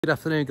Good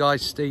afternoon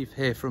guys, Steve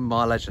here from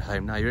My Leisure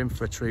Home. Now you're in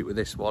for a treat with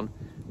this one.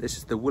 This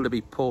is the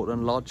Willerby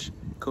Portland Lodge.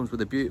 It comes with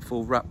a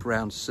beautiful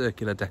wraparound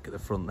circular deck at the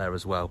front there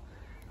as well.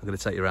 I'm going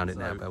to take you around it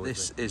now.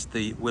 This is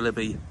the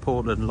Willerby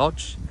Portland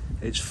Lodge.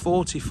 It's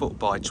 40 foot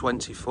by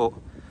 20 foot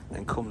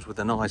and comes with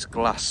a nice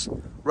glass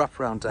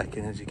wraparound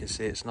decking. As you can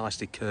see, it's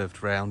nicely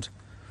curved round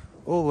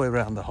all the way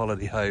around the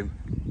holiday home.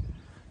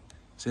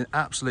 It's in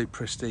absolute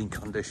pristine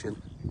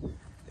condition.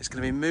 It's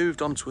going to be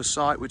moved onto a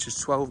site which is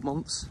 12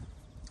 months.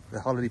 The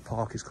holiday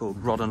park is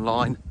called Rod and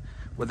Line,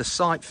 where the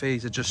site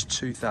fees are just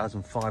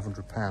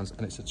 £2,500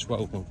 and it's a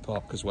 12-month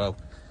park as well.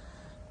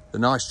 The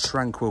nice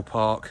tranquil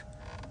park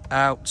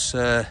out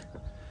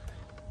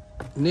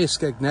near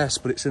Skegness,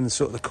 but it's in the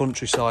sort of the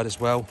countryside as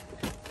well.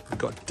 We've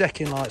got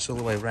decking lights all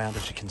the way around,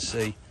 as you can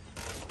see.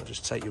 I'll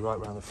just take you right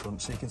around the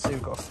front. So you can see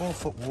we've got a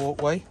 4-foot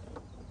walkway,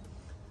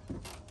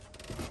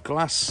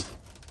 glass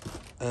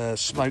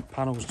smoke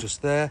panels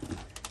just there,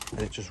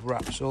 and it just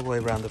wraps all the way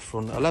around the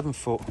front. 11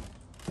 foot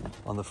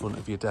on the front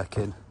of your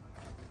decking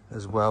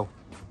as well.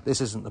 This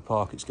isn't the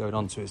park it's going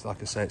on to. It's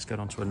like I say, it's going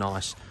on to a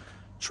nice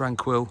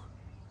tranquil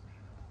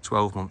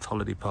 12-month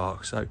holiday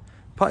park. So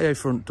patio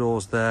front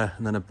doors there,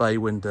 and then a bay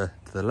window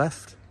to the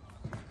left.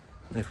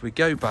 And if we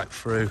go back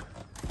through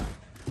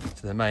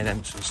to the main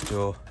entrance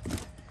door,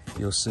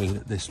 you'll see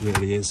that this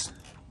really is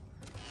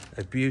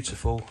a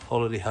beautiful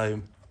holiday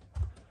home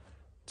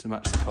to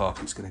match the park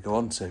it's going to go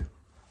on to.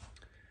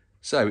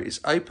 So it's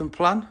open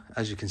plan,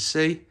 as you can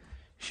see.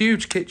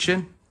 Huge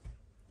kitchen,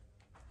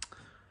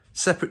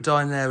 separate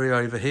dining area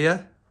over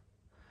here,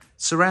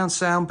 surround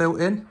sound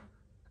built in,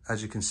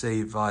 as you can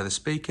see via the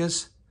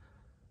speakers.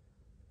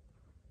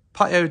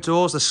 Patio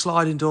doors, the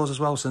sliding doors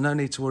as well, so no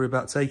need to worry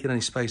about taking any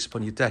space up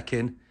on your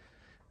decking,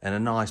 and a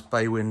nice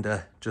bay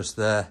window just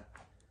there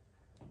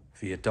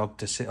for your dog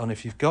to sit on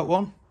if you've got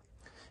one.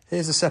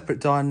 Here's a separate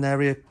dining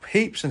area,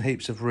 heaps and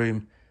heaps of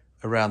room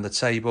around the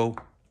table.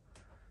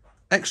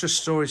 Extra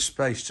storage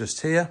space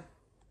just here.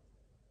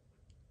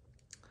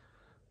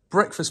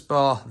 Breakfast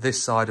bar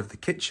this side of the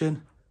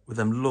kitchen with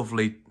them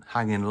lovely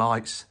hanging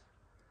lights.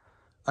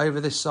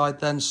 Over this side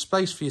then,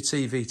 space for your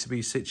TV to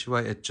be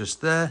situated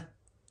just there.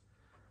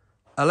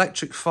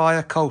 Electric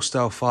fire, coal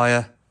style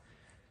fire.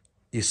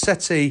 Your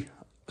settee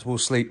will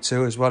sleep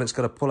to as well. It's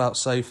got a pull-out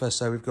sofa,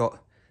 so we've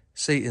got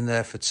seating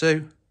there for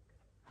two.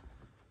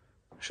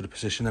 Should have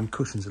positioned them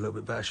cushions a little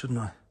bit better, shouldn't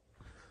I?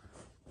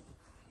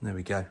 There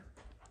we go.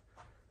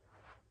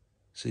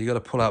 So you've got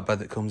a pull-out bed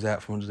that comes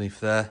out from underneath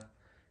there.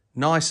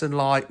 Nice and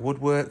light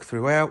woodwork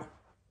throughout.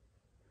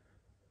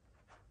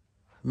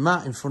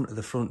 Mat in front of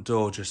the front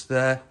door just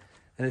there.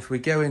 And if we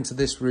go into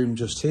this room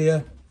just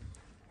here,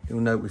 you'll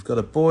note we've got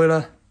a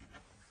boiler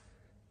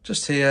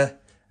just here,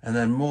 and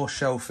then more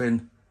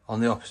shelving on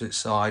the opposite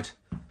side,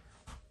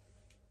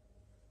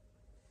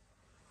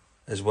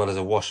 as well as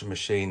a washing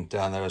machine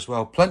down there as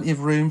well. Plenty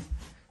of room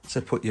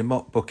to put your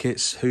mop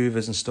buckets,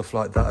 hoovers and stuff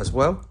like that as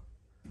well.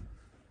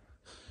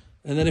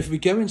 And then if we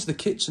go into the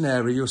kitchen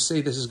area, you'll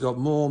see this has got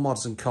more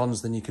mods and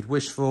cons than you could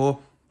wish for.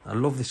 I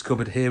love this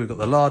cupboard here. We've got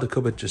the larder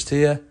cupboard just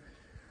here.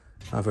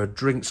 Either a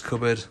drinks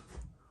cupboard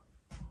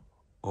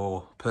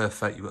or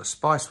perfect. You've got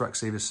spice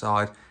racks either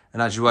side.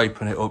 And as you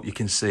open it up, you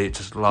can see it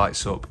just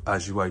lights up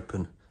as you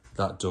open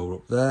that door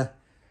up there.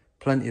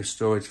 Plenty of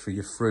storage for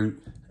your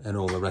fruit and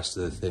all the rest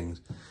of the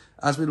things.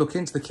 As we look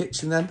into the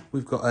kitchen then,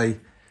 we've got a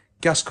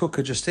gas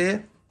cooker just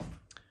here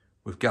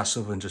with gas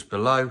oven just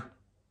below.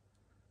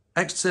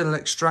 External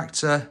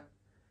extractor,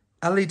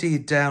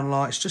 LED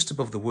downlights just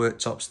above the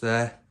worktops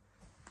there.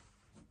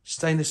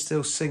 Stainless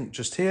steel sink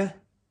just here.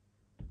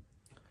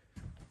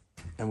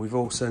 And we've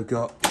also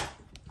got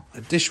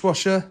a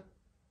dishwasher,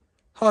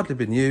 hardly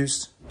been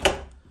used.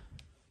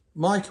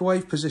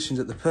 Microwave positioned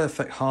at the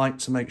perfect height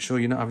to make sure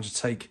you're not having to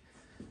take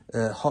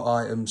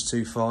hot items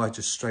too far,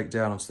 just straight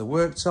down onto the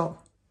worktop.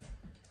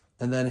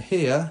 And then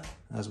here,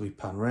 as we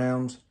pan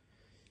round,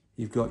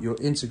 you've got your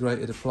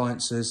integrated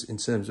appliances in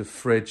terms of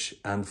fridge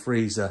and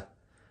freezer.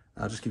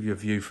 I'll just give you a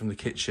view from the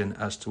kitchen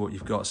as to what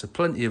you've got. So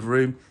plenty of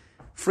room,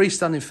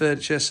 freestanding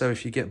furniture. So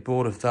if you get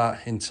bored of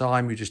that in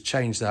time, you just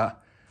change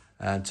that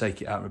and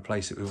take it out and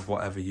replace it with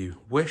whatever you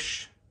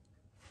wish.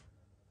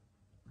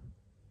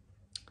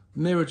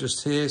 Mirror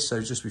just here.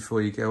 So just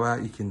before you go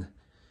out, you can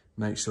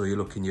make sure you're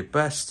looking your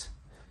best.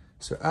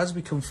 So as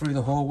we come through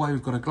the hallway,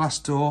 we've got a glass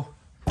door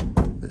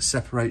that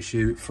separates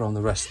you from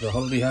the rest of the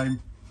holiday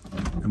home.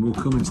 And we'll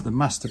come into the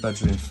master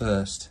bedroom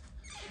first.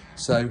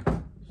 So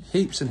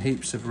heaps and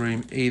heaps of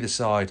room either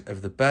side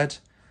of the bed.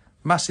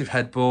 Massive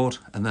headboard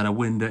and then a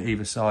window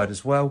either side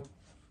as well.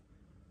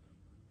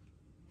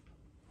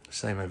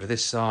 Same over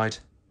this side.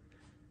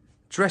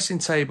 Dressing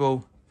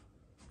table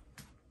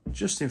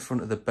just in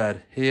front of the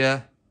bed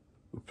here,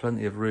 with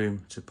plenty of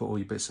room to put all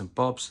your bits and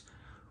bobs.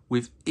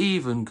 We've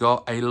even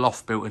got a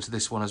loft built into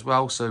this one as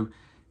well. So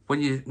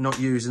when you're not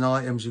using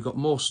items, you've got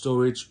more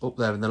storage up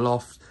there in the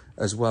loft,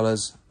 as well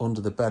as under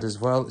the bed as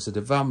well. It's a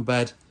divan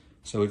bed,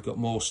 so we've got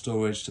more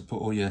storage to put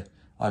all your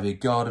either your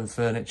garden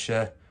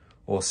furniture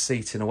or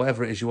seating or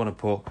whatever it is you want to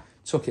put.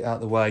 Tuck it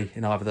out the way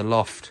in either the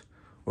loft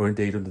or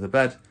indeed under the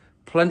bed.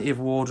 Plenty of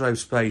wardrobe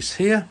space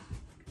here,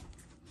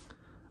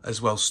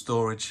 as well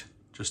storage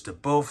just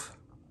above.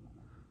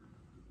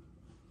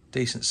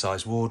 Decent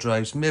sized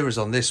wardrobes, mirrors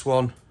on this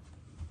one.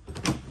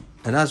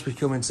 And as we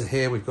come into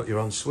here, we've got your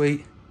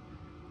ensuite.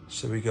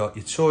 So we got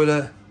your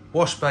toilet,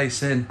 wash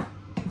basin,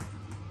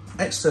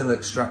 external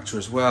extractor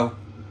as well,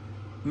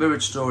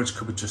 mirrored storage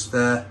cupboard just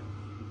there,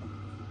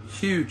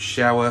 huge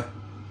shower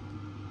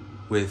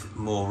with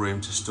more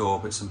room to store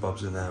bits and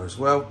bobs in there as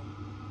well.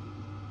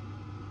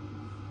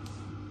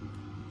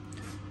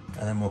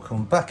 And then we'll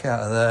come back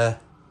out of there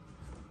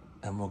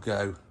and we'll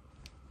go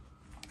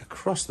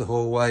across the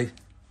hallway,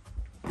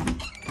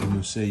 and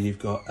you'll see you've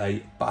got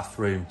a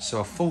bathroom. So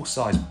a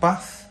full-size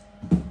bath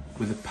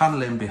with a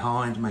panel in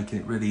behind, making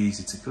it really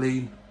easy to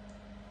clean.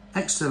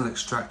 External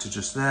extractor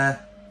just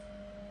there.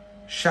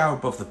 Shower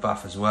above the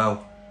bath as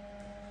well.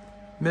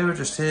 Mirror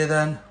just here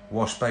then,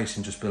 wash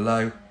basin just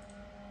below,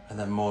 and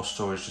then more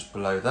storage just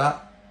below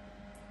that.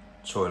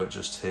 Toilet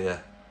just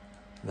here.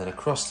 And then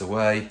across the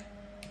way,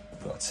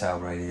 we've got a towel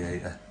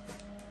radiator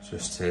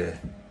just here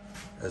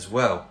as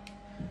well.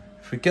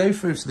 If we go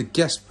through to the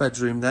guest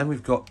bedroom then,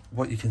 we've got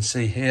what you can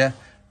see here.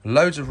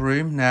 Loads of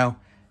room. Now,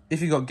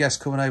 if you've got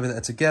guests coming over that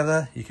are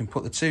together, you can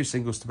put the two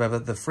singles together.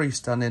 They're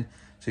freestanding,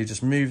 so you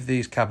just move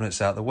these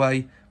cabinets out of the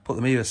way, put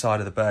them either side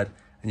of the bed,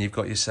 and you've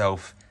got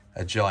yourself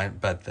a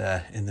giant bed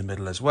there in the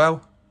middle as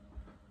well.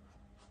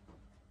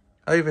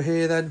 Over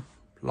here then,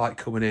 light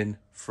coming in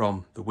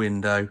from the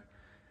window,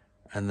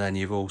 and then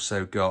you've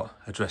also got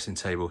a dressing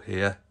table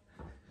here.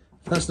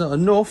 If that's not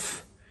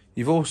enough,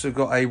 you've also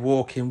got a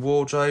walk-in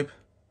wardrobe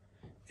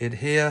in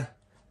here.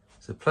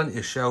 So plenty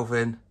of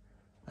shelving,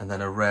 and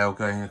then a rail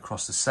going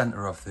across the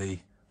centre of the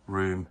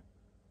room,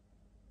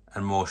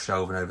 and more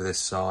shelving over this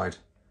side,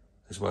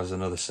 as well as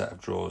another set of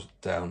drawers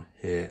down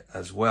here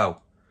as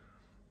well.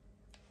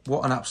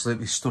 What an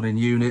absolutely stunning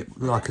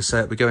unit. Like I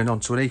said, we're going on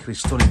to an equally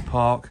stunning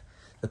park.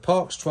 The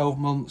park's 12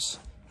 months,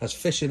 has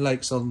fishing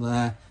lakes on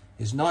there,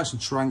 is nice and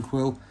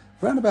tranquil,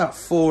 around about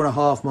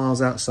 4.5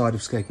 miles outside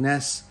of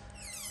Skegness.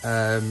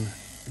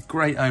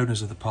 Great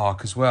owners of the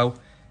park as well.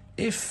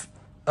 The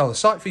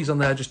site fees on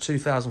there are just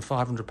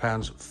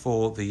 £2,500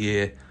 for the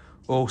year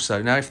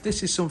also. Now, if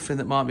this is something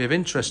that might be of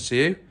interest to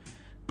you,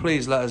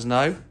 please let us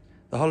know.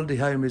 The holiday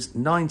home is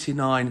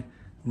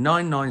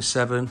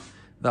 $99,997.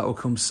 That will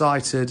come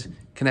sited,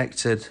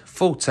 connected,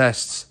 full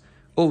tests,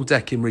 all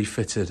decking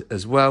refitted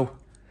as well,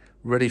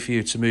 ready for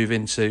you to move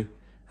into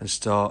and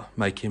start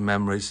making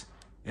memories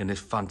in this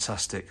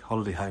fantastic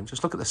holiday home.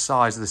 Just look at the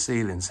size of the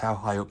ceilings, how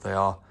high up they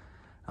are.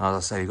 And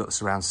as I say, you've got the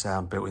surround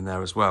sound built in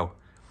there as well.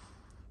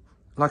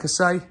 Like I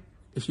say,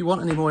 if you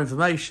want any more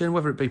information,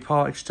 whether it be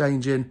part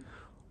exchanging,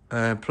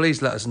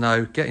 please let us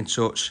know. Get in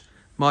touch.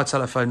 My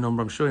telephone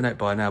number, I'm sure you know it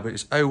by now, but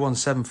it's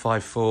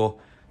 01754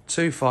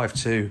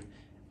 252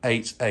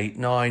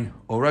 889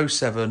 or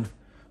 07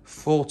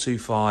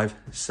 425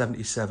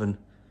 77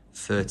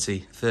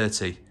 30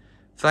 30.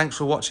 Thanks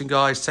for watching,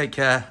 guys. Take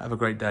care. Have a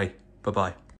great day. Bye-bye.